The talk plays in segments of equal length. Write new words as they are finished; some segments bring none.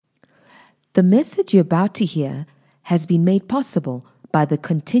The message you're about to hear has been made possible by the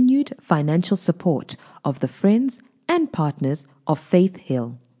continued financial support of the friends and partners of Faith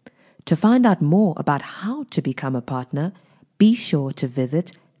Hill. To find out more about how to become a partner, be sure to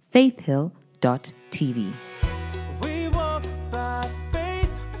visit faithhill.tv. We walk by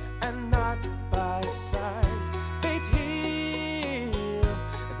faith and not by sight. Faith Hill,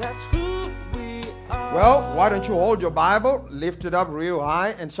 that's who we are. Well, why don't you hold your Bible, lift it up real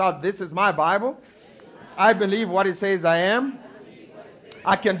high, and shout, "This is my Bible. I believe what it says I am.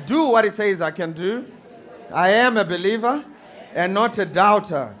 I can do what it says I can do. I am a believer and not a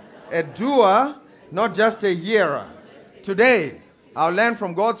doubter, a doer, not just a hearer." Today, I'll learn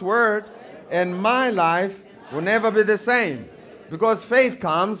from God's word, and my life will never be the same, because faith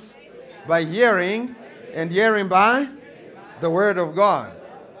comes by hearing, and hearing by the word of God.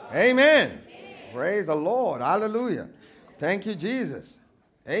 Amen. Praise the Lord. Hallelujah. Thank you, Jesus.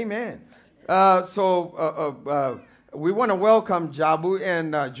 Amen. We want to welcome Jabu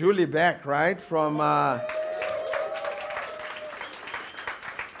and Julie back, right? From,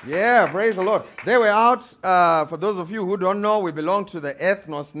 yeah, praise the Lord. They were out, for those of you who don't know, we belong to the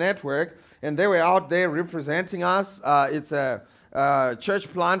Ethnos Network, and they were out there representing us. It's a church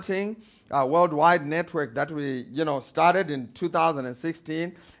planting worldwide network that we, started in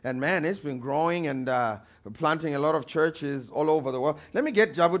 2016. And man, it's been growing and planting a lot of churches all over the world. Let me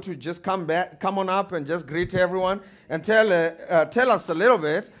get Jabu to just come on up and just greet everyone and tell us a little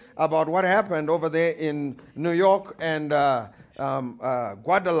bit about what happened over there in New York and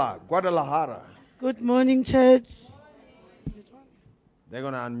Guadalajara. Good morning, church. They're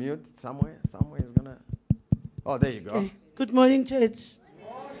going to unmute somewhere. Somewhere is going to... Oh, there you go. Okay. Good morning, church.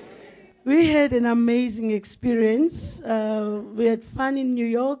 We had an amazing experience. We had fun in New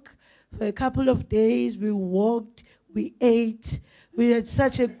York for a couple of days. We walked, we ate. We had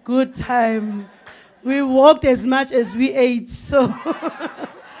such a good time. We walked as much as we ate. So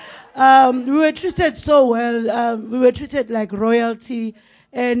we were treated so well. We were treated like royalty.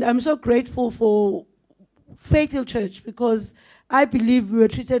 And I'm so grateful for Faith Hill Church, because I believe we were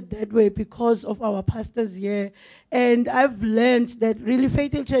treated that way because of our pastors here. And I've learned that really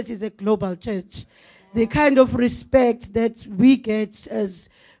Faith Hill Church is a global church. The kind of respect that we get as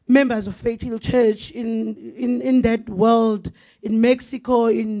members of Faith Hill Church in that world, in Mexico,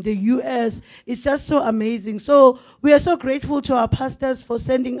 in the US, it's just so amazing. So we are so grateful to our pastors for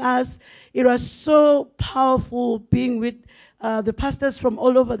sending us. It was so powerful being with the pastors from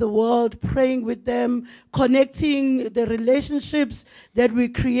all over the world, praying with them, connecting the relationships that we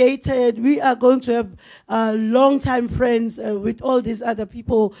created. We are going to have long-time friends with all these other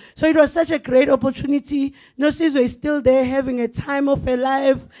people. So it was such a great opportunity. Sizwe is still there having a time of her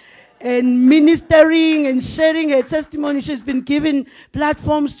life and ministering and sharing her testimony. She's been given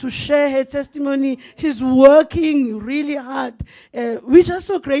platforms to share her testimony. She's working really hard. We're just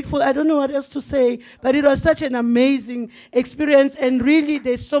so grateful. I don't know what else to say, but it was such an amazing experience, and really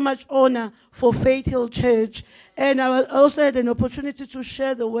there's so much honor for Faith Hill Church. And I also had an opportunity to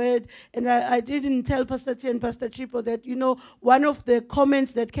share the word, and I didn't tell Pastor T and Pastor Chipo that, one of the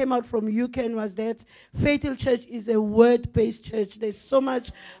comments that came out from UCAN was that Faith Hill Church is a word-based church. There's so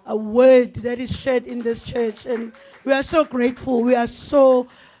much a word that is shared in this church, and we are so grateful. We are so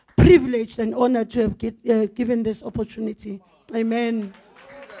privileged and honored to have given this opportunity. Amen.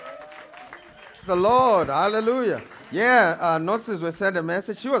 The Lord, hallelujah. Yeah, Nurses we sent a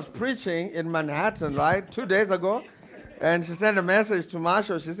message. She was preaching in Manhattan, right, 2 days ago. And she sent a message to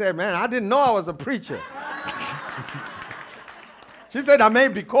Marshall. She said, "Man, I didn't know I was a preacher." She said, "I may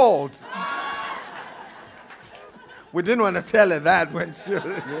be called." We didn't want to tell her that when she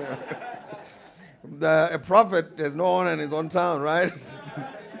a prophet has no honor in his own town, right?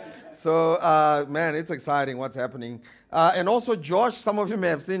 So, man, it's exciting what's happening. And also Josh, some of you may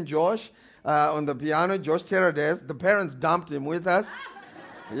have seen Josh. On the piano, Josh Terades. The parents dumped him with us,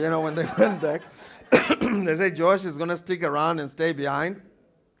 when they went back. They said Josh is going to stick around and stay behind.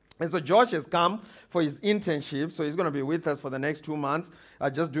 And so Josh has come for his internship, so he's going to be with us for the next 2 months,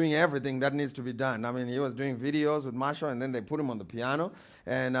 just doing everything that needs to be done. I mean, he was doing videos with Marshall, and then they put him on the piano,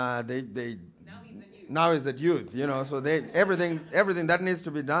 and now he's at youth, so everything that needs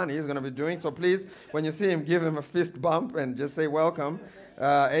to be done, he's going to be doing. So please, when you see him, give him a fist bump and just say welcome.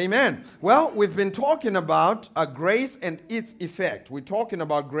 Amen. Well, we've been talking about grace and its effect. We're talking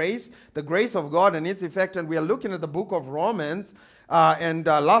about grace, the grace of God and its effect, and we are looking at the book of Romans. And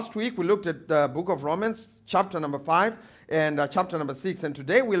last week we looked at the book of Romans, chapter number 5 and chapter number 6. And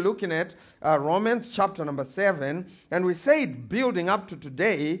today we're looking at Romans chapter number 7. And we said, building up to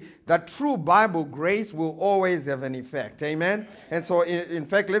today, that true Bible grace will always have an effect. Amen? And so, in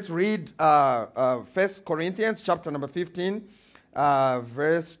fact, let's read 1 Corinthians chapter number 15,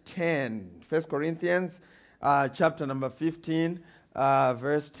 verse 10. 1 Corinthians chapter number 15,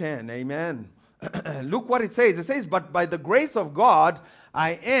 verse 10. Amen. Look what it says. It says, but by the grace of God,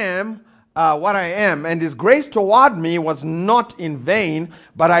 I am what I am, and his grace toward me was not in vain,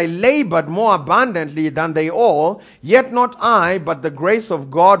 but I labored more abundantly than they all, yet not I, but the grace of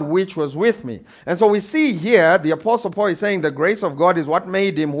God which was with me. And so we see here, the Apostle Paul is saying the grace of God is what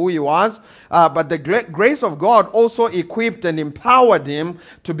made him who he was, but the grace of God also equipped and empowered him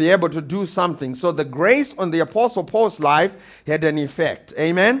to be able to do something. So the grace on the Apostle Paul's life had an effect.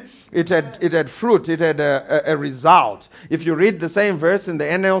 Amen? It had fruit. It had a result. If you read the same verse in the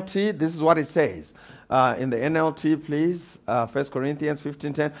NLT, this is what it says. In the NLT, please, 1 Corinthians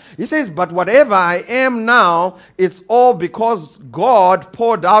 15:10. He says, but whatever I am now, it's all because God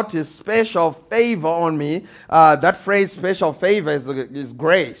poured out his special favor on me. That phrase, special favor, is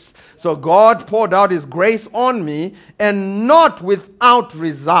grace. So God poured out his grace on me, and not without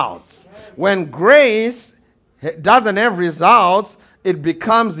results. When grace doesn't have results, it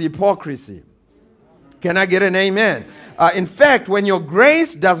becomes hypocrisy. Can I get an amen? In fact, when your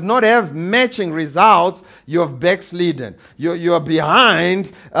grace does not have matching results, you have backslidden. You are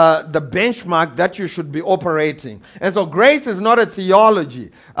behind the benchmark that you should be operating. And so grace is not a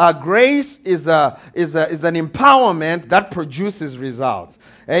theology. Grace is an empowerment that produces results.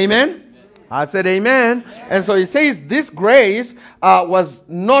 Amen? I said amen. And so he says this grace was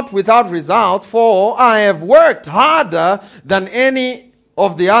not without results, for I have worked harder than any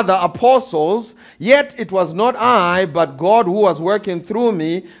of the other apostles, yet it was not I, but God who was working through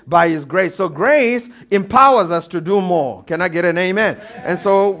me by his grace. So grace empowers us to do more. Can I get an amen? And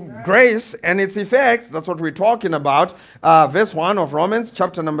so grace and its effects, that's what we're talking about. Verse 1 of Romans,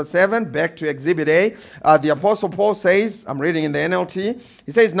 chapter number 7, back to Exhibit A. The Apostle Paul says, I'm reading in the NLT,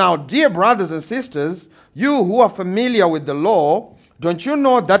 he says, now, dear brothers and sisters, you who are familiar with the law, don't you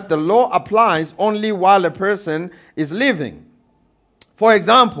know that the law applies only while a person is living? For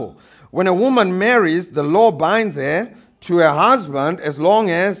example, when a woman marries, the law binds her to her husband as long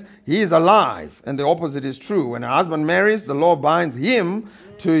as he is alive. And the opposite is true. When a husband marries, the law binds him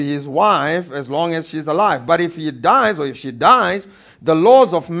to his wife as long as she's alive. But if he dies or if she dies, the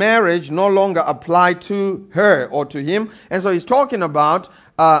laws of marriage no longer apply to her or to him. And so he's talking about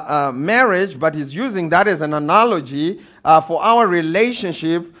marriage, but he's using that as an analogy for our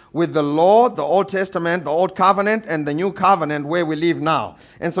relationship with the law, the Old Testament, the Old Covenant, and the New Covenant where we live now.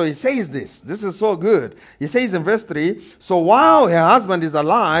 And so he says this. This is so good. He says in verse 3, so while her husband is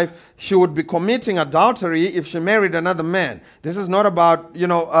alive, she would be committing adultery if she married another man. This is not about,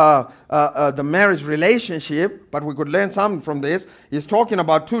 the marriage relationship, but we could learn something from this. He's talking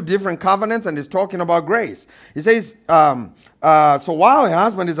about two different covenants, and he's talking about grace. He says, so while her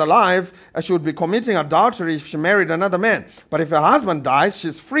husband is alive, she would be committing adultery if she married another man. But if her husband dies,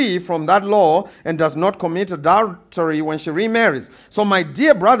 she's free from that law and does not commit adultery when she remarries. So my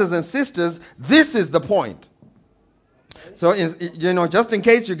dear brothers and sisters, this is the point. So, just in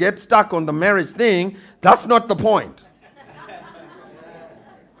case you get stuck on the marriage thing, that's not the point.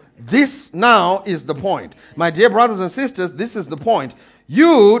 This now is the point. My dear brothers and sisters, this is the point.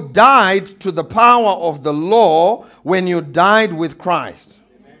 You died to the power of the law when you died with Christ.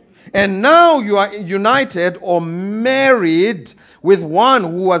 And now you are united or married with one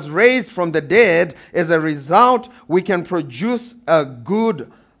who was raised from the dead. As a result, we can produce a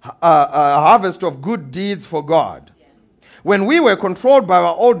harvest of good deeds for God. When we were controlled by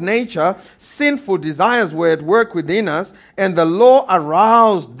our old nature, sinful desires were at work within us, and the law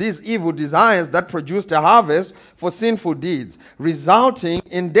aroused these evil desires that produced a harvest for sinful deeds, resulting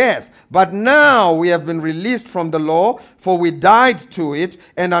in death. But now we have been released from the law, for we died to it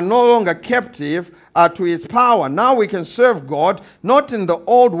and are no longer captive to its power. Now we can serve God, not in the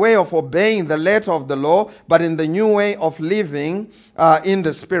old way of obeying the letter of the law, but in the new way of living in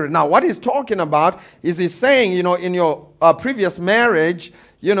the Spirit. Now, what he's talking about is he's saying, in your previous marriage,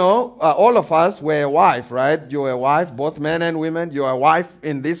 all of us were a wife, right? You were a wife, both men and women. You're a wife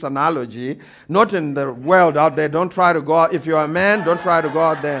in this analogy, not in the world out there. Don't try to go out. If you're a man, don't try to go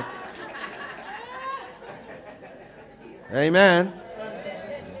out there. Amen.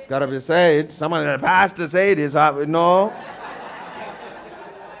 It's got to be said. Someone, the pastor said this. No.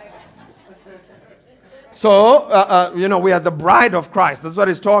 So, we are the bride of Christ. That's what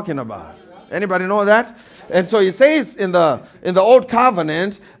he's talking about. Anybody know that? And so he says in the old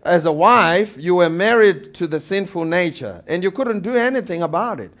covenant, as a wife, you were married to the sinful nature, and you couldn't do anything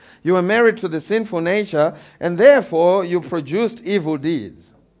about it. You were married to the sinful nature, and therefore you produced evil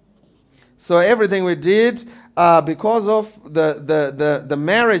deeds. So everything we did, because of the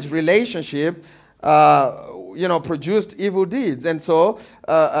marriage relationship, produced evil deeds. And so,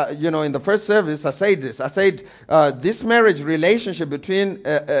 in the first service, I said this. I said, this marriage relationship between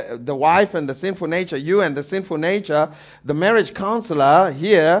the wife and the sinful nature, you and the sinful nature, the marriage counselor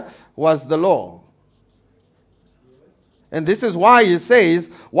here was the law. And this is why he says,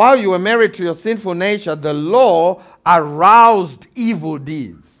 while you were married to your sinful nature, the law aroused evil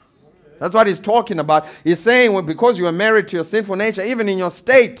deeds. That's what he's talking about. He's saying, well, because you were married to your sinful nature, even in your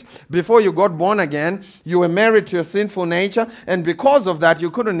state before you got born again, you were married to your sinful nature, and because of that,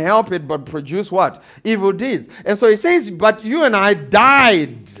 you couldn't help it but produce what? Evil deeds. And so he says, but you and I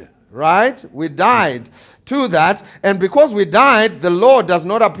died, right? We died to that, and because we died, the law does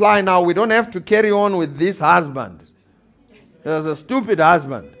not apply now. We don't have to carry on with this husband. He was a stupid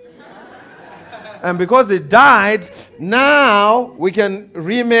husband. And because he died, now we can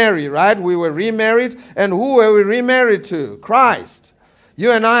remarry, right? We were remarried. And who were we remarried to? Christ.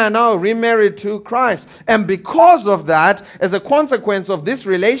 You and I are now remarried to Christ. And because of that, as a consequence of this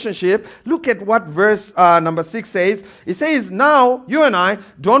relationship, look at what verse number 6 says. It says, now you and I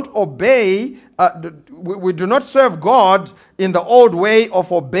don't obey, we do not serve God in the old way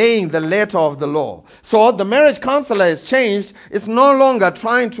of obeying the letter of the law. So the marriage counselor has changed. It's no longer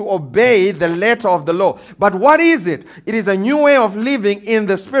trying to obey the letter of the law. But what is it? It is a new way of living in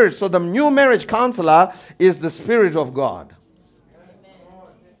the Spirit. So the new marriage counselor is the Spirit of God.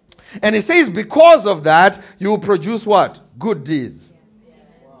 And it says because of that, you will produce what? Good deeds.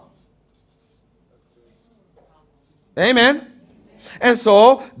 Amen. And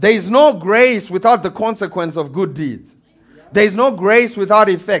so there is no grace without the consequence of good deeds. There is no grace without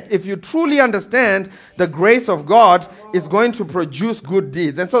effect. If you truly understand the grace of God, it's going to produce good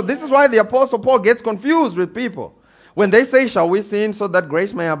deeds. And so this is why the Apostle Paul gets confused with people. When they say, shall we sin so that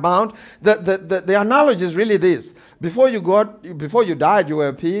grace may abound? The analogy is really this. Before you died, you were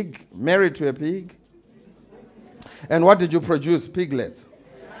a pig, married to a pig. And what did you produce? Piglets.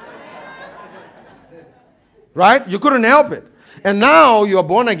 Right? You couldn't help it. And now you are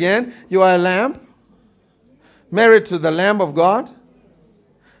born again. You are a lamb, married to the Lamb of God.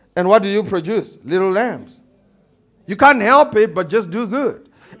 And what do you produce? Little lambs. You can't help it, but just do good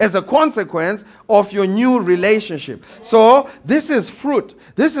as a consequence of your new relationship. So this is fruit.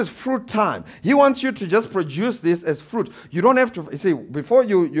 This is fruit time. He wants you to just produce this as fruit. You don't have to, you see, before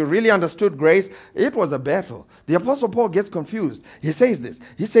you really understood grace, it was a battle. The Apostle Paul gets confused. He says this.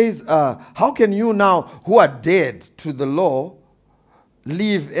 He says, how can you now, who are dead to the law,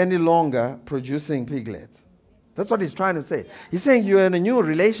 live any longer producing piglets? That's what he's trying to say. He's saying you're in a new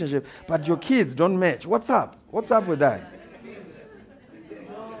relationship, but your kids don't match. What's up? What's up with that?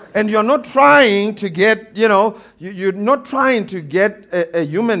 And you're not trying to get, you're not trying to get a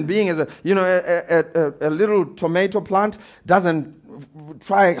human being as a little tomato plant doesn't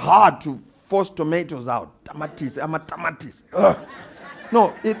try hard to force tomatoes out. Tamatis, I'm a tamatis. Ugh.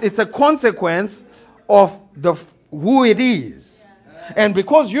 No, it's a consequence of who it is. And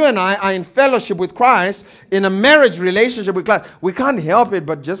because you and I are in fellowship with Christ, in a marriage relationship with Christ, we can't help it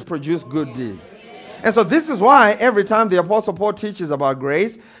but just produce good deeds. And so this is why every time the Apostle Paul teaches about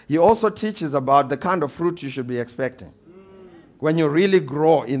grace, he also teaches about the kind of fruit you should be expecting when you really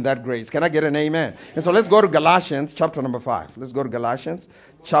grow in that grace. Can I get an amen? And so let's go to Galatians chapter number 5. Let's go to Galatians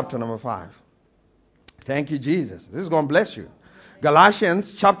chapter number 5. Thank you, Jesus. This is going to bless you.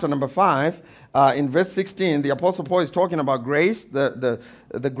 Galatians chapter number 5. In verse 16, the Apostle Paul is talking about grace, the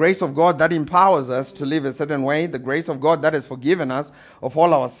grace of God that empowers us to live a certain way, the grace of God that has forgiven us of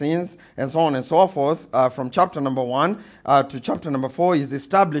all our sins, and so on and so forth. From chapter number 1 to chapter number 4, he's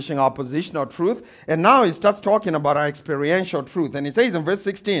establishing our positional truth, and now he starts talking about our experiential truth. And he says in verse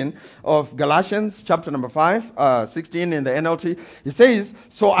 16 of Galatians chapter number 5, 16 in the NLT, he says,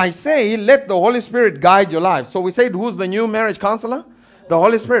 so I say, let the Holy Spirit guide your life. So we said, who's the new marriage counselor? The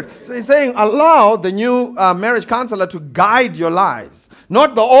Holy Spirit. So he's saying, allow the new marriage counselor to guide your lives,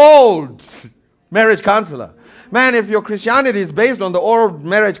 not the old marriage counselor. Man, if your Christianity is based on the old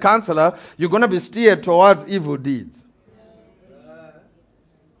marriage counselor, you're going to be steered towards evil deeds.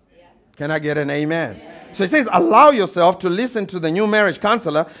 Can I get an amen? So he says, allow yourself to listen to the new marriage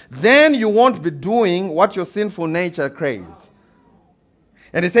counselor, then you won't be doing what your sinful nature craves.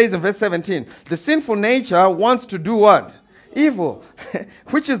 And he says in verse 17, the sinful nature wants to do what? Evil,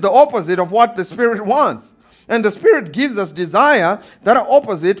 which is the opposite of what the Spirit wants. And the Spirit gives us desire that are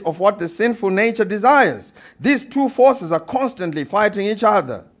opposite of what the sinful nature desires. These two forces are constantly fighting each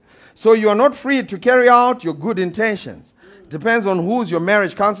other. So you are not free to carry out your good intentions. Depends on who's your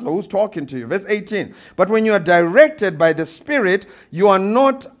marriage counselor, who's talking to you. Verse 18. But when you are directed by the Spirit, you are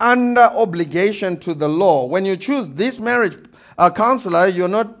not under obligation to the law. When you choose this marriage counselor, you're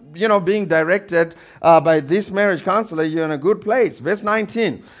not being directed by this marriage counselor. You're in a good place. Verse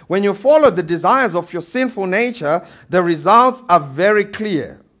 19. When you follow the desires of your sinful nature, the results are very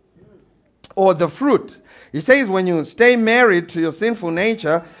clear. Or the fruit. He says when you stay married to your sinful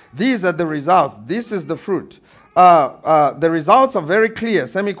nature, these are the results. This is the fruit. The results are very clear,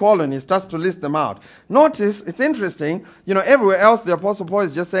 semicolon. He starts to list them out. Notice, it's interesting, everywhere else the Apostle Paul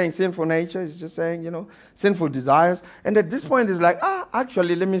is just saying sinful nature. He's just saying, sinful desires. And at this point, he's like,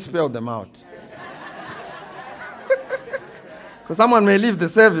 actually, let me spell them out. Because someone may leave the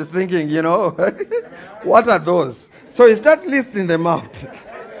service thinking, what are those? So he starts listing them out.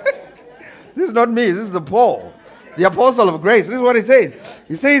 This is not me, this is the Paul, the apostle of grace. This is what he says.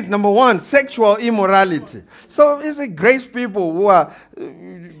 He says, number one, sexual immorality. So it's like grace people who are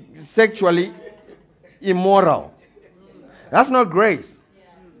sexually immoral. That's not grace.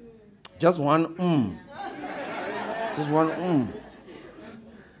 Just one Just one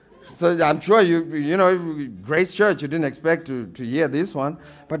So I'm sure Grace Church, you didn't expect to hear this one.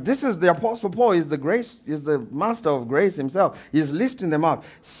 But this is the Apostle Paul, is the master of grace himself. He's listing them out.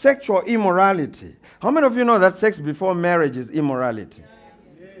 Sexual immorality. How many of you know that sex before marriage is immorality?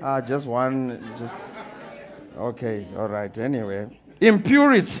 Just one. Okay, all right. Anyway.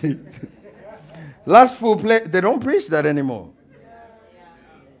 Impurity. Lustful play. They don't preach that anymore.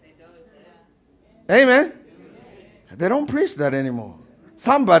 Amen? They don't preach that anymore.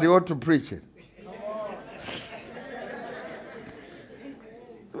 Somebody ought to preach it.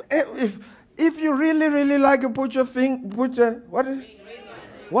 If you really, really like it,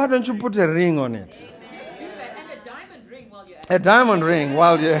 why don't you put a ring on it? And a diamond ring while you're at it. A diamond ring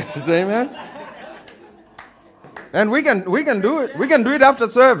while you're at it. Amen? And we can do it. We can do it after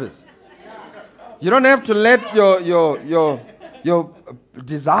service. You don't have to let your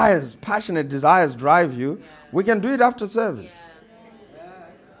desires, passionate desires drive you. We can do it after service.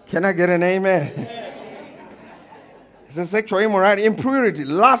 Can I get an amen? It's a sexual immorality, impurity,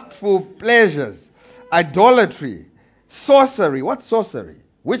 lustful pleasures, idolatry, sorcery. What's sorcery?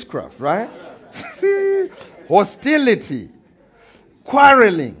 Witchcraft, right? Hostility,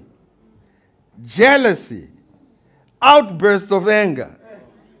 quarreling, jealousy, outbursts of anger.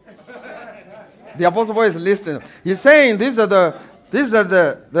 The Apostle Paul is listing them. He's saying these are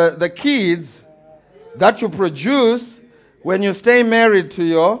the kids that you produce when you stay married to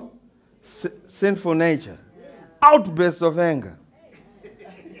your sinful nature. Outbursts of anger.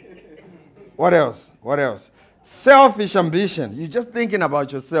 What else? Selfish ambition. You're just thinking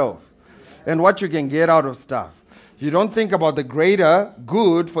about yourself and what you can get out of stuff. You don't think about the greater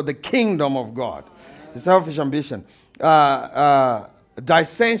good for the kingdom of God. Selfish ambition.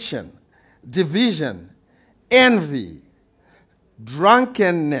 Dissension. Division. Envy.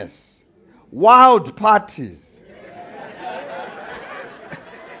 Drunkenness. Wild parties.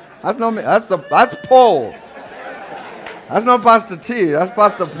 That's not me. That's Paul. That's not Pastor T. That's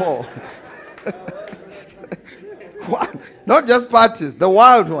Pastor Paul. Not just parties, the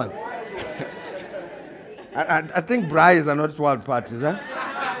wild ones. I think brides are not wild parties, huh?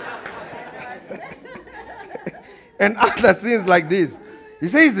 And other sins like this. He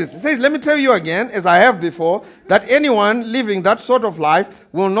says this. He says, let me tell you again, as I have before, that anyone living that sort of life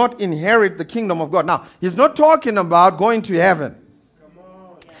will not inherit the kingdom of God. Now, he's not talking about going to heaven.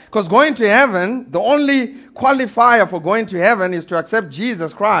 Because going to heaven, the only qualifier for going to heaven is to accept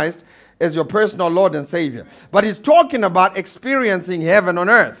Jesus Christ as your personal Lord and Savior. But he's talking about experiencing heaven on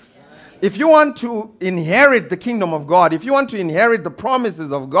earth. If you want to inherit the kingdom of God, if you want to inherit the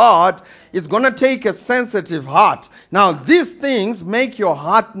promises of God, it's going to take a sensitive heart. Now, these things make your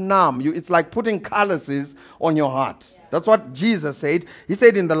heart numb. It's like putting calluses on your heart. That's what Jesus said. He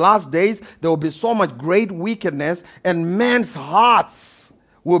said in the last days, there will be so much great wickedness and men's hearts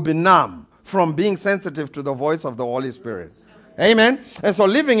will be numb from being sensitive to the voice of the Holy Spirit. Amen. And so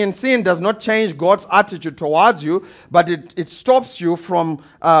living in sin does not change God's attitude towards you, but it stops you from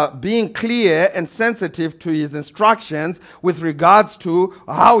being clear and sensitive to his instructions with regards to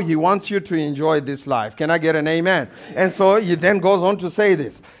how he wants you to enjoy this life. Can I get an amen? And so he then goes on to say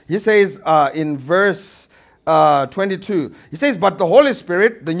this. He says in verse 22. He says, but the Holy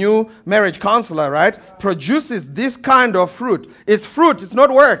Spirit, the new marriage counselor, right, produces this kind of fruit. It's fruit. It's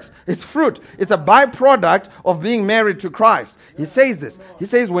not works. It's fruit. It's a byproduct of being married to Christ. He says this. He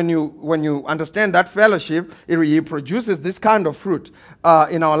says when you understand that fellowship, he produces this kind of fruit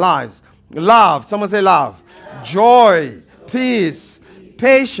in our lives. Love. Someone say love. Joy. Peace.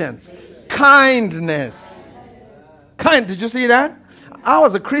 Patience. Kindness. Did you see that? I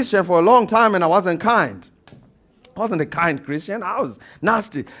was a Christian for a long time and I wasn't kind. I wasn't a kind Christian. I was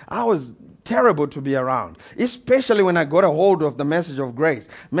nasty. I was terrible to be around, especially when I got a hold of the message of grace.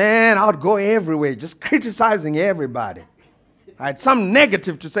 Man, I would go everywhere, just criticizing everybody. I had some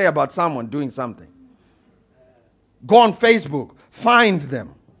negative to say about someone doing something. Go on Facebook, find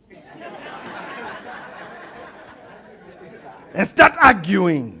them. And start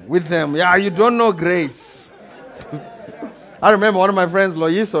arguing with them. Yeah, you don't know grace. I remember one of my friends,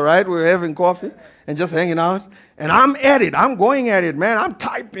 Loiso, right? We were having coffee and just hanging out. And I'm at it. I'm going at it, man. I'm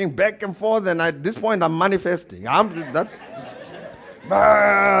typing back and forth. And at this point, I'm manifesting. You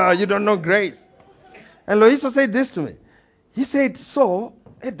don't know grace. And Loiso said this to me. He said, so,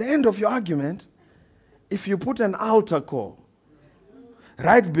 at the end of your argument, if you put an altar call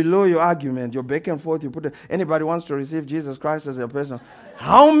right below your argument, your back and forth, you put anybody wants to receive Jesus Christ as their person,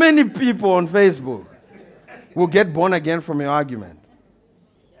 how many people on Facebook will get born again from your argument?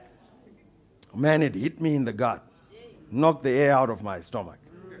 Man, it hit me in the gut. Knocked the air out of my stomach.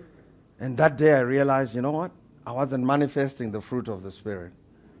 And that day I realized, you know what? I wasn't manifesting the fruit of the Spirit.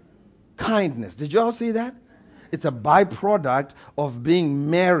 Kindness. Did you all see that? It's a byproduct of being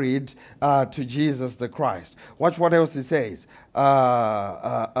married to Jesus the Christ. Watch what else he says.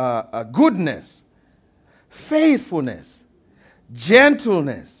 Goodness. Faithfulness.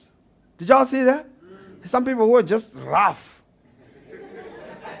 Gentleness. Did y'all see that? Some people who are just rough.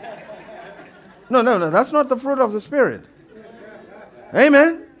 No. That's not the fruit of the Spirit.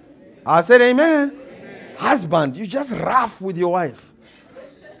 Amen. I said amen. Husband, you just rough with your wife.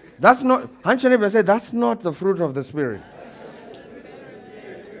 That's not, Hunch your neighbor and say, that's not the fruit of the Spirit.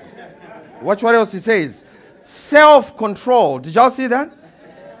 Watch what else he says. Self-control. Did y'all see that?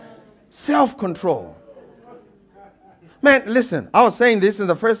 Self-control. Man, listen, I was saying this in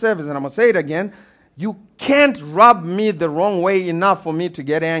the first service and I'm going to say it again. You can't rub me the wrong way enough for me to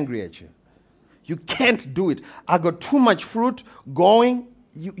get angry at you. You can't do it. I got too much fruit going.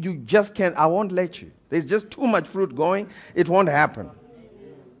 You just can't. I won't let you. There's just too much fruit going. It won't happen.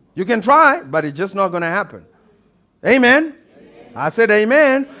 You can try, but it's just not going to happen. Amen? I said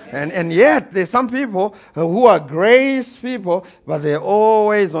amen. And yet, there's some people who are grace people, but they're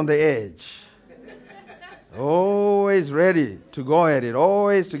always on the edge. Always ready to go at it.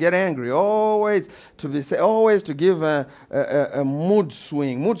 Always to get angry. Always to give a mood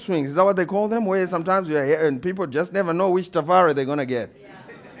swing. Mood swings, is that what they call them? Where sometimes you're here and people just never know which tafari they're going to get. Yeah.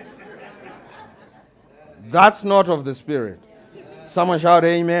 That's not of the Spirit. Someone shout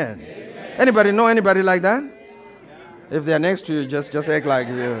amen. Anybody know anybody like that? If they're next to you, just act like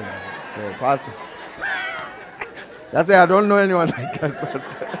you, pastor. That's it. I don't know anyone like that,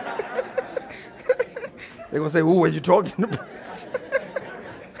 pastor. They're going to say, who are you talking about?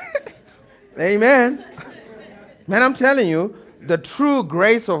 Amen. Man, I'm telling you, the true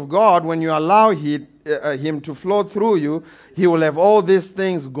grace of God, when you allow Him to flow through you, He will have all these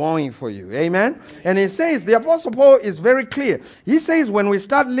things going for you. Amen? And he says, the Apostle Paul is very clear. He says when we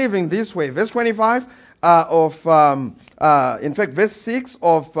start living this way, verse 25 verse 6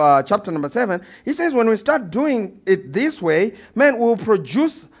 of chapter number 7, he says when we start doing it this way, man, we'll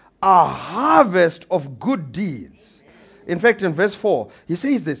produce a harvest of good deeds. In fact, in verse 4, he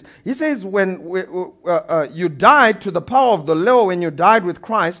says this. He says, when you died to the power of the law, when you died with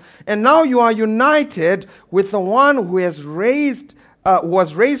Christ, and now you are united with the one who was raised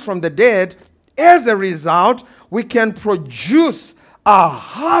from the dead. As a result, we can produce a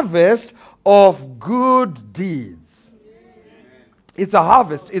harvest of good deeds. It's a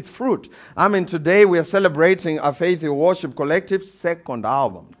harvest. It's fruit. I mean, today we are celebrating our Faith Hill Worship Collective second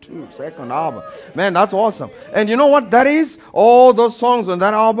album. Man, that's awesome. And you know what that is? All those songs on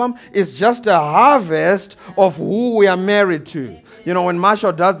that album is just a harvest of who we are married to. You know, when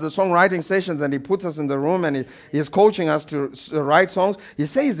Marshall does the songwriting sessions and he puts us in the room and he is coaching us to write songs, he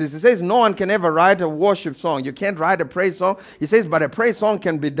says this. He says, no one can ever write a worship song. You can't write a praise song. He says, but a praise song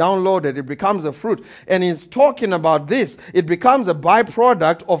can be downloaded. It becomes a fruit. And he's talking about this. It becomes a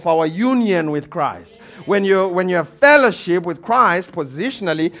byproduct of our union with Christ. When you have fellowship with Christ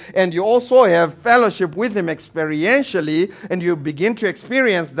positionally, and you also have fellowship with Him experientially, and you begin to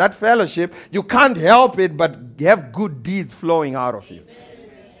experience that fellowship, you can't help it but have good deeds flowing out of you.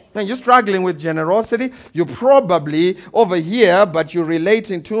 And you're struggling with generosity. You're probably over here, but you're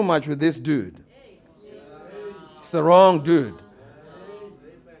relating too much with this dude. It's the wrong dude.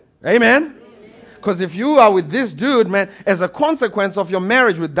 Amen? Because if you are with this dude, man, as a consequence of your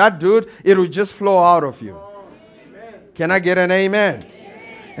marriage with that dude, it will just flow out of you. Can I get an amen?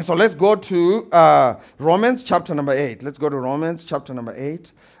 And so let's go to Romans chapter number 8. Let's go to Romans chapter number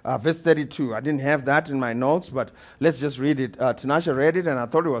 8, verse 32. I didn't have that in my notes, but let's just read it. Tinashe read it, and I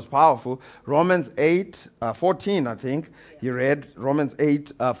thought it was powerful. Romans 8, 14, I think. He read Romans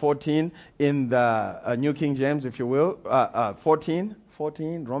 8, 14 in the New King James, if you will. 14,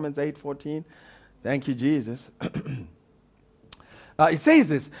 Romans 8, 14. Thank you, Jesus. It says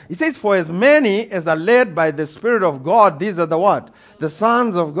this. It says, for as many as are led by the Spirit of God, these are the what? The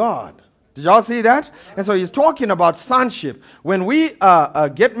sons of God. Did y'all see that? And so he's talking about sonship. When we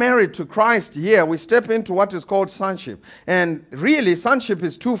get married to Christ here, we step into what is called sonship. And really, sonship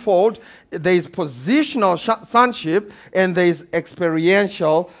is twofold. There is positional sonship and there is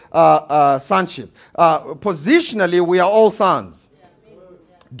experiential sonship. Positionally, we are all sons.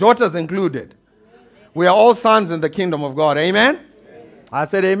 Daughters included. We are all sons in the kingdom of God. Amen? I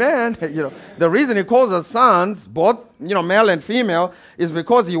said amen. The reason he calls us sons, both male and female, is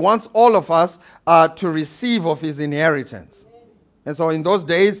because he wants all of us to receive of his inheritance. And so in those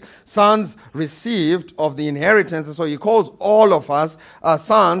days, sons received of the inheritance. And so he calls all of us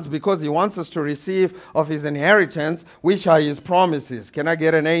sons because he wants us to receive of his inheritance, which are his promises. Can I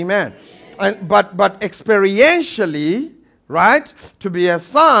get an amen? But experientially, right, to be a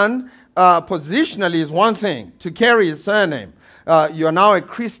son positionally is one thing. To carry his surname. You're now a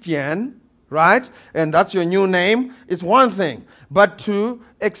Christian, right? And that's your new name. It's one thing. But to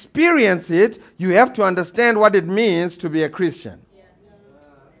experience it, you have to understand what it means to be a Christian.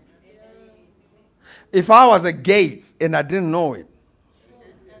 If I was a Gates and I didn't know it,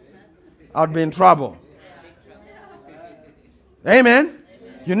 I'd be in trouble. Amen?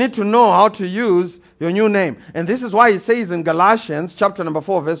 You need to know how to use your new name. And this is why he says in Galatians chapter number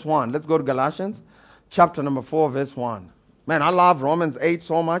 4, verse 1. Let's go to Galatians chapter number 4, verse 1. Man, I love Romans 8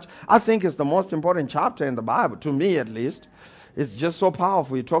 so much. I think it's the most important chapter in the Bible, to me at least. It's just so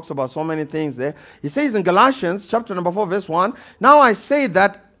powerful. He talks about so many things there. He says in Galatians chapter number 4, verse 1, now I say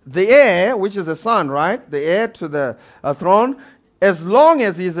that the heir, which is the son, right? The heir to the throne, as long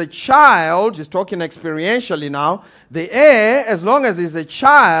as he's a child, he's talking experientially now, the heir, as long as he's a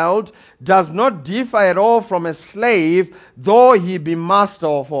child, does not differ at all from a slave, though he be master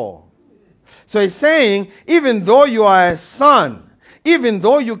of all. So he's saying, even though you are a son, even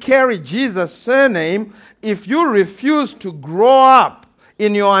though you carry Jesus' surname, if you refuse to grow up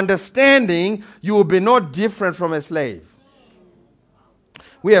in your understanding, you will be no different from a slave.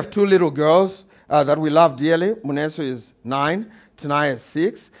 We have two little girls that we love dearly. Munesu is 9. Tanaya is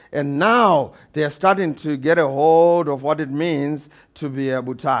 6, and now they're starting to get a hold of what it means to be a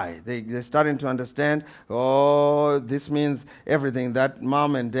butai. They're starting to understand, this means everything that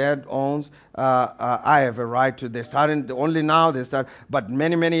mom and dad owns, I have a right to. They're starting, only now they start, but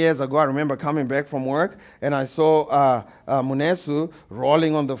many, many years ago, I remember coming back from work, and I saw Munesu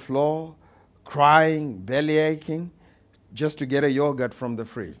rolling on the floor, crying, belly aching, just to get a yogurt from the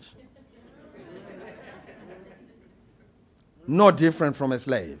fridge. No different from a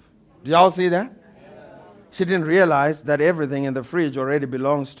slave. Do y'all see that? She didn't realize that everything in the fridge already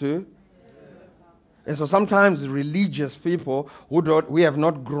belongs to. And so sometimes religious people we have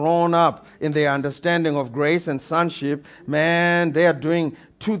not grown up in their understanding of grace and sonship, man, they are doing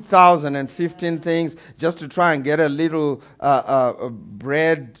 2015 things just to try and get a little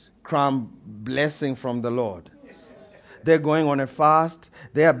breadcrumb blessing from the Lord. They're going on a fast.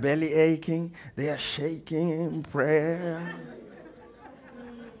 They are belly aching. They are shaking in prayer.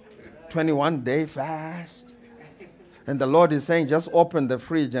 21-day fast. And the Lord is saying, just open the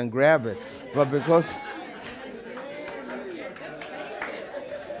fridge and grab it. But because...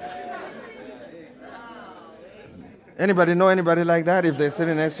 Anybody know anybody like that? If they're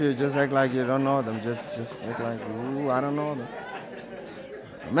sitting next to you, just act like you don't know them. Just act like, ooh, I don't know them.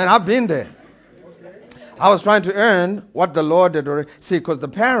 Man, I've been there. I was trying to earn what the Lord had already... See, because the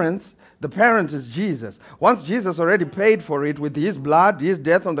parent is Jesus. Once Jesus already paid for it with his blood, his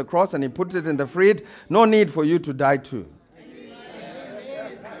death on the cross, and he put it in the fridge, no need for you to die too.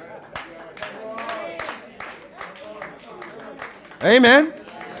 Amen?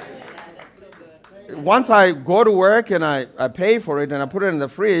 Once I go to work and I pay for it and I put it in the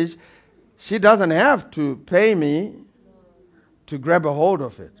fridge, she doesn't have to pay me to grab a hold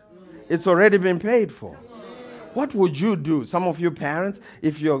of it. It's already been paid for. What would you do, some of you parents,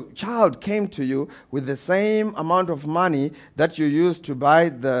 if your child came to you with the same amount of money that you used to buy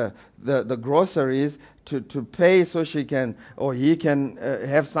the groceries to pay so she can or he can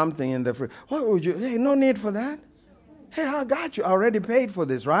have something in the fridge? What would you? Hey, no need for that. Hey, I got you. I already paid for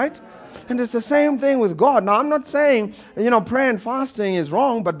this, right? And it's the same thing with God. Now, I'm not saying, prayer and fasting is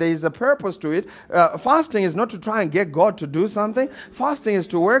wrong, but there is a purpose to it. Fasting is not to try and get God to do something. Fasting is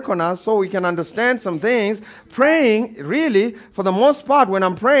to work on us so we can understand some things. Praying, really, for the most part, when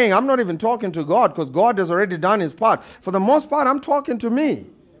I'm praying, I'm not even talking to God because God has already done his part. For the most part, I'm talking to me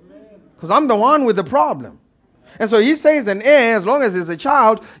because I'm the one with the problem. And so he says an heir, as long as he's a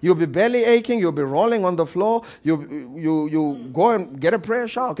child, you'll be belly aching, you'll be rolling on the floor, you go and get a prayer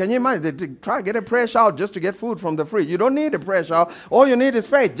shower. Can you imagine? They try to get a prayer shower just to get food from the fridge. You don't need a prayer shower. All you need is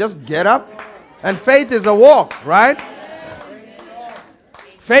faith. Just get up. And faith is a walk, right?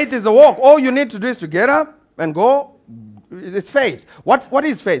 Faith is a walk. All you need to do is to get up and go. It's faith. What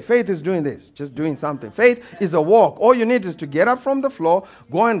is faith? Faith is doing this, just doing something. Faith is a walk. All you need is to get up from the floor,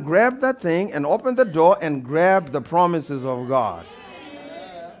 go and grab that thing and open the door and grab the promises of God.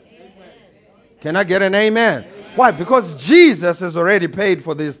 Can I get an amen? Why? Because Jesus has already paid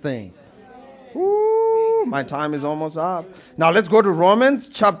for these things. Ooh, my time is almost up. Now let's go to Romans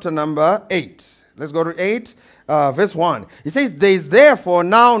chapter number 8. Let's go to 8. Verse 1. It says, there is therefore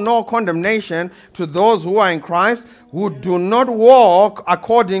now no condemnation to those who are in Christ, who do not walk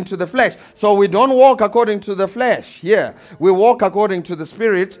according to the flesh. So we don't walk according to the flesh here. We walk according to the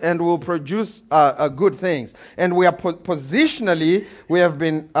Spirit and will produce good things. And we are positionally, we have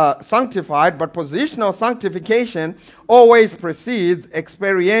been sanctified, but positional sanctification always precedes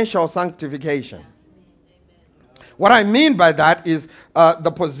experiential sanctification. What I mean by that is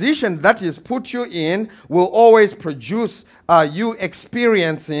the position that is put you in will always produce you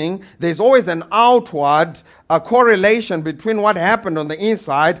experiencing. There's always an outward correlation between what happened on the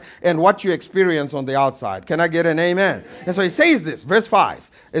inside and what you experience on the outside. Can I get an amen? And so he says this, verse 5,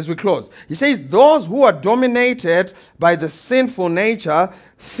 as we close. He says, those who are dominated by the sinful nature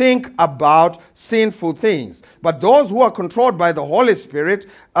think about sinful things. But those who are controlled by the Holy Spirit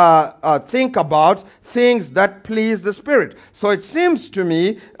think about things that please the Spirit. So it seems to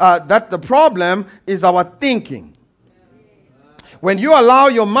me that the problem is our thinking. When you allow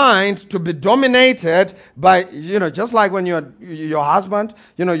your mind to be dominated by, just like when your husband,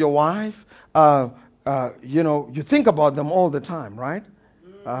 your wife, you think about them all the time, right?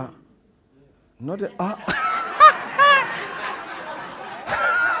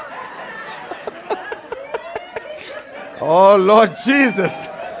 Oh, Lord Jesus.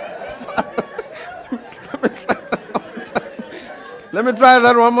 Let me try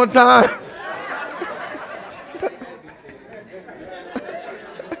that one more time.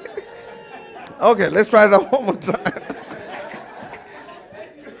 Okay, let's try that one more time.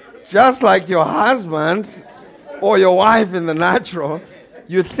 Just like your husband or your wife in the natural,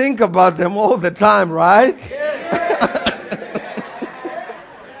 you think about them all the time, right?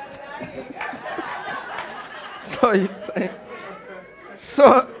 So he's saying,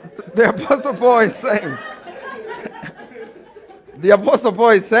 so the Apostle Paul is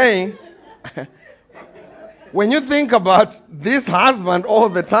saying, when you think about this husband all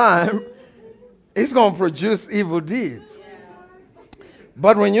the time, it's going to produce evil deeds.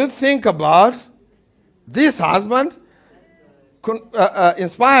 But when you think about this husband,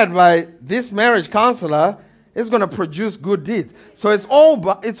 inspired by this marriage counselor, it's going to produce good deeds. So it's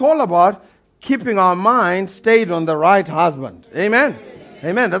all about keeping our mind stayed on the right husband. Amen.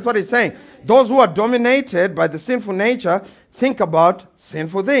 Amen. That's what he's saying. Those who are dominated by the sinful nature think about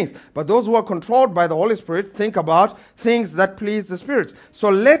sinful things. But those who are controlled by the Holy Spirit think about things that please the Spirit. So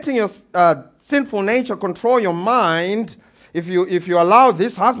letting your sinful nature control your mind, if you allow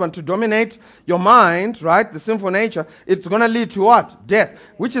this husband to dominate your mind, right, the sinful nature, it's going to lead to what? Death,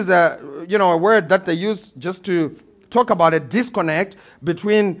 which is a word that they use just to talk about a disconnect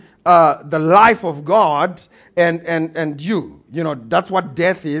between the life of God and you. That's what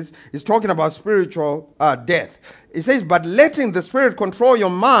death is. It's talking about spiritual death. It says, but letting the Spirit control your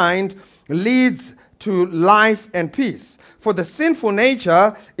mind leads to life and peace. For the sinful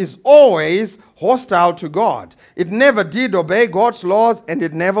nature is always hostile to God. It never did obey God's laws, and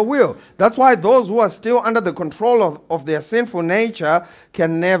it never will. That's why those who are still under the control of their sinful nature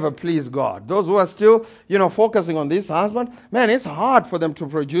can never please God. Those who are still, focusing on this husband, man, it's hard for them to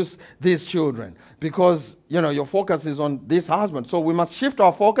produce these children because, your focus is on this husband. So we must shift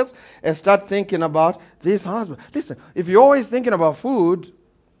our focus and start thinking about this husband. Listen, if you're always thinking about food,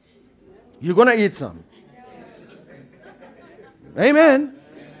 you're going to eat some. Amen.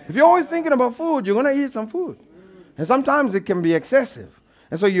 If you're always thinking about food, you're going to eat some food. And sometimes it can be excessive.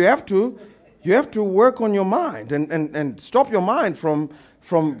 And so you have to work on your mind and stop your mind from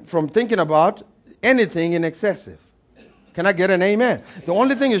thinking about anything in excessive. Can I get an amen? The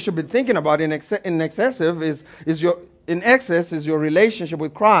only thing you should be thinking about in excess is your relationship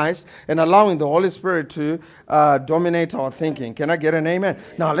with Christ and allowing the Holy Spirit to dominate our thinking. Can I get an amen?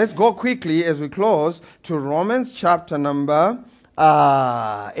 Now let's go quickly as we close to Romans chapter number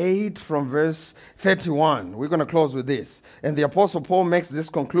 8 from verse 31. We're going to close with this. And the Apostle Paul makes this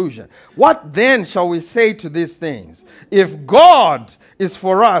conclusion. What then shall we say to these things? If God is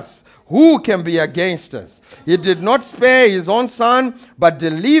for us, who can be against us? He did not spare his own son, but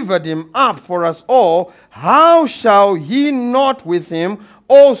delivered him up for us all. How shall he not with him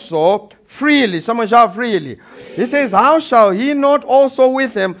also freely? Someone shout freely. He says, how shall he not also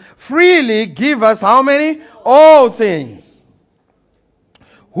with him freely give us how many? All things.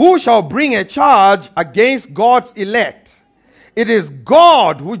 Who shall bring a charge against God's elect? It is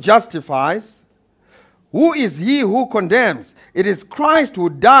God who justifies. Who is he who condemns? It is Christ who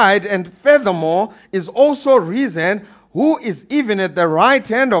died and furthermore is also risen, who is even at the right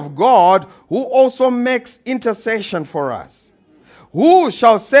hand of God, who also makes intercession for us. Who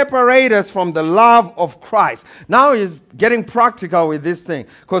shall separate us from the love of Christ? Now he's getting practical with this thing.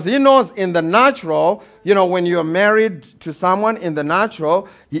 Because he knows in the natural, when you're married to someone in the natural,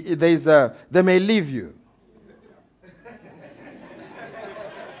 they may leave you.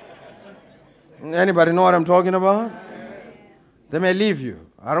 Anybody know what I'm talking about? They may leave you.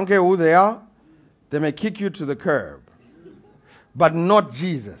 I don't care who they are. They may kick you to the curb. But not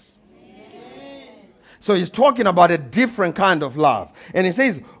Jesus. So he's talking about a different kind of love. And he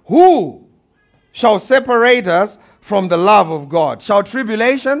says, who shall separate us from the love of God? Shall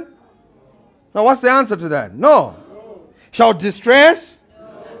tribulation? Now what's the answer to that? No. Shall distress?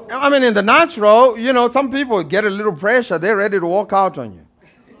 No. I mean, in the natural, some people get a little pressure. They're ready to walk out on you.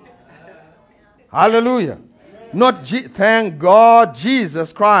 Hallelujah. Thank God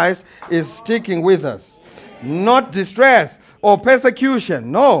Jesus Christ is sticking with us. Not distress or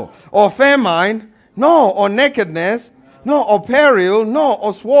persecution. No. Or famine. No, or nakedness, no, or peril, no,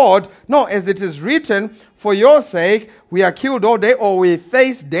 or sword, no, as it is written, for your sake we are killed all day, or we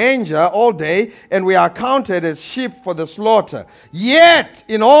face danger all day, and we are counted as sheep for the slaughter. Yet,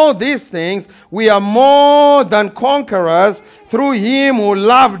 in all these things, we are more than conquerors through him who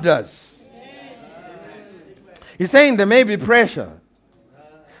loved us. He's saying there may be pressure.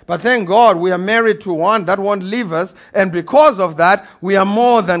 But thank God we are married to one that won't leave us, and because of that, we are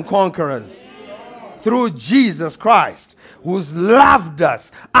more than conquerors. Through Jesus Christ, who's loved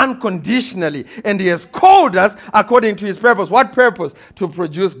us unconditionally, and he has called us according to his purpose. What purpose? To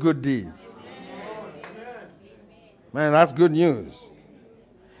produce good deeds. Man, that's good news.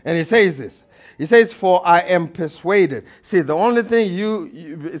 And he says this. He says, for I am persuaded. See, the only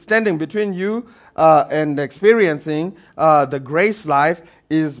thing standing between you and experiencing the grace life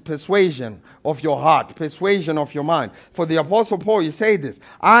is persuasion of your heart, persuasion of your mind. For the Apostle Paul, he said this,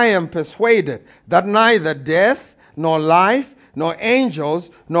 I am persuaded that neither death, nor life, nor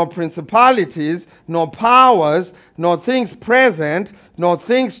angels, nor principalities, nor powers, nor things present, nor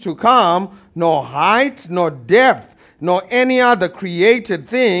things to come, nor height, nor depth, nor any other created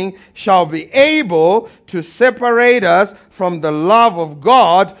thing shall be able to separate us from the love of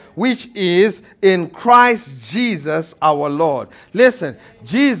God, which is in Christ Jesus our Lord. Listen,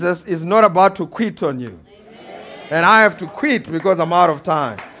 Jesus is not about to quit on you. And I have to quit because I'm out of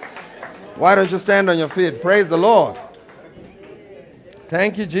time. Why don't you stand on your feet? Praise the Lord.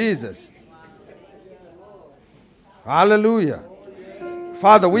 Thank you, Jesus. Hallelujah.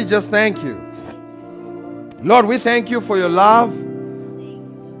 Father, we just thank you. Lord, we thank you for your love,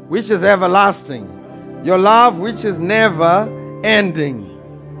 which is everlasting. Your love, which is never ending.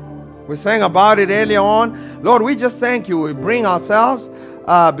 We sang about it earlier on. Lord, we just thank you. We bring ourselves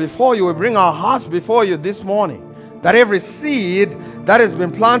before you. We bring our hearts before you this morning. That every seed that has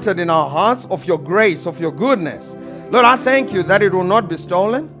been planted in our hearts of your grace, of your goodness. Lord, I thank you that it will not be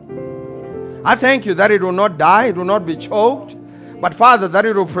stolen. I thank you that it will not die. It will not be choked. But Father, that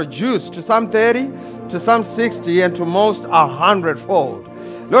it will produce to some 30, to some 60, and to most 100-fold.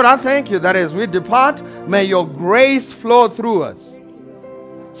 Lord, I thank you that as we depart, may your grace flow through us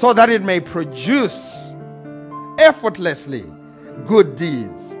so that it may produce effortlessly good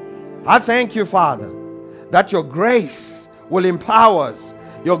deeds. I thank you, Father, that your grace will empower us.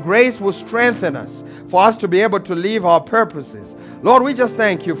 Your grace will strengthen us for us to be able to live our purposes. Lord, we just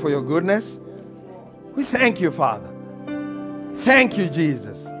thank you for your goodness. We thank you, Father. Thank you,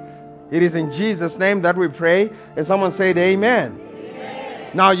 Jesus. It is in Jesus' name that we pray. And someone said amen.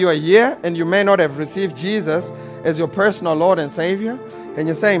 Amen. Now you are here and you may not have received Jesus as your personal Lord and Savior, and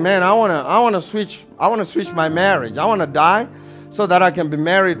you're saying, man, I want to switch my marriage. I want to die so that I can be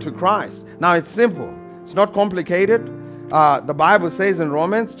married to Christ. Now, it's simple. It's not complicated. The Bible says in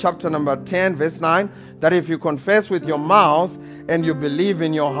Romans chapter number 10, verse 9, that if you confess with your mouth and you believe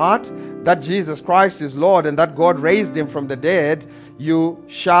in your heart that Jesus Christ is Lord and that God raised him from the dead, you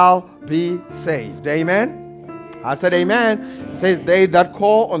shall be saved. Amen? I said amen. It says, they that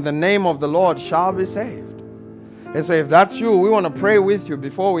call on the name of the Lord shall be saved. And so if that's you, we want to pray with you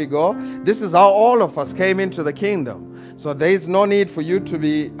before we go. This is how all of us came into the kingdom. So there is no need for you to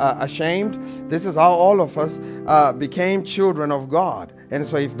be ashamed. This is how all of us became children of God. And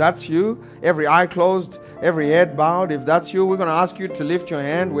so if that's you, every eye closed, every head bowed, if that's you, we're going to ask you to lift your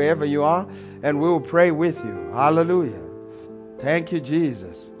hand wherever you are, and we will pray with you. Hallelujah. Thank you,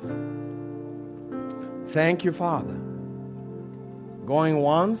 Jesus. Thank you, Father. Going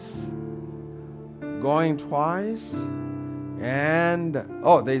once, going twice, and,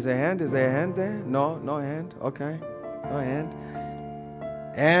 oh, there's a hand. Is there a hand there? No hand. Okay. No hand.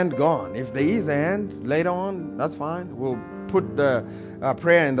 And gone. If there is a hand later on, that's fine. We'll put the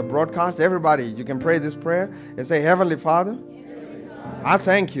prayer in the broadcast. Everybody, you can pray this prayer and say, Heavenly Father, I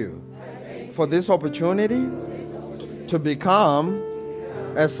thank you for this opportunity to become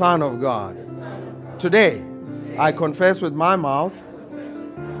a son of God. Today, I confess with my mouth,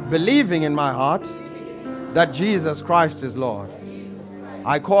 believing in my heart, that Jesus Christ is Lord.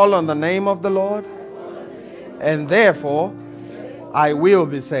 I call on the name of the Lord, and therefore I will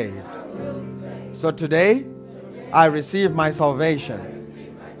be saved. So today, I receive my salvation.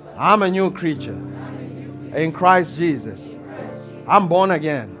 I'm a new creature in Christ Jesus. I'm born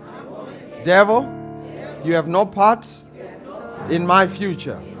again. Devil, you have no part in my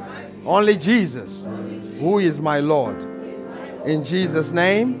future. Only Jesus, who is my Lord. In Jesus'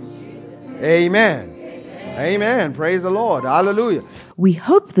 name, amen. Amen. Praise the Lord. Hallelujah. We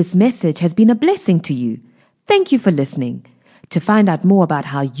hope this message has been a blessing to you. Thank you for listening. To find out more about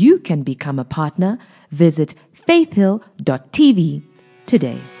how you can become a partner, visit faithhill.tv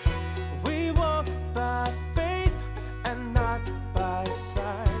today.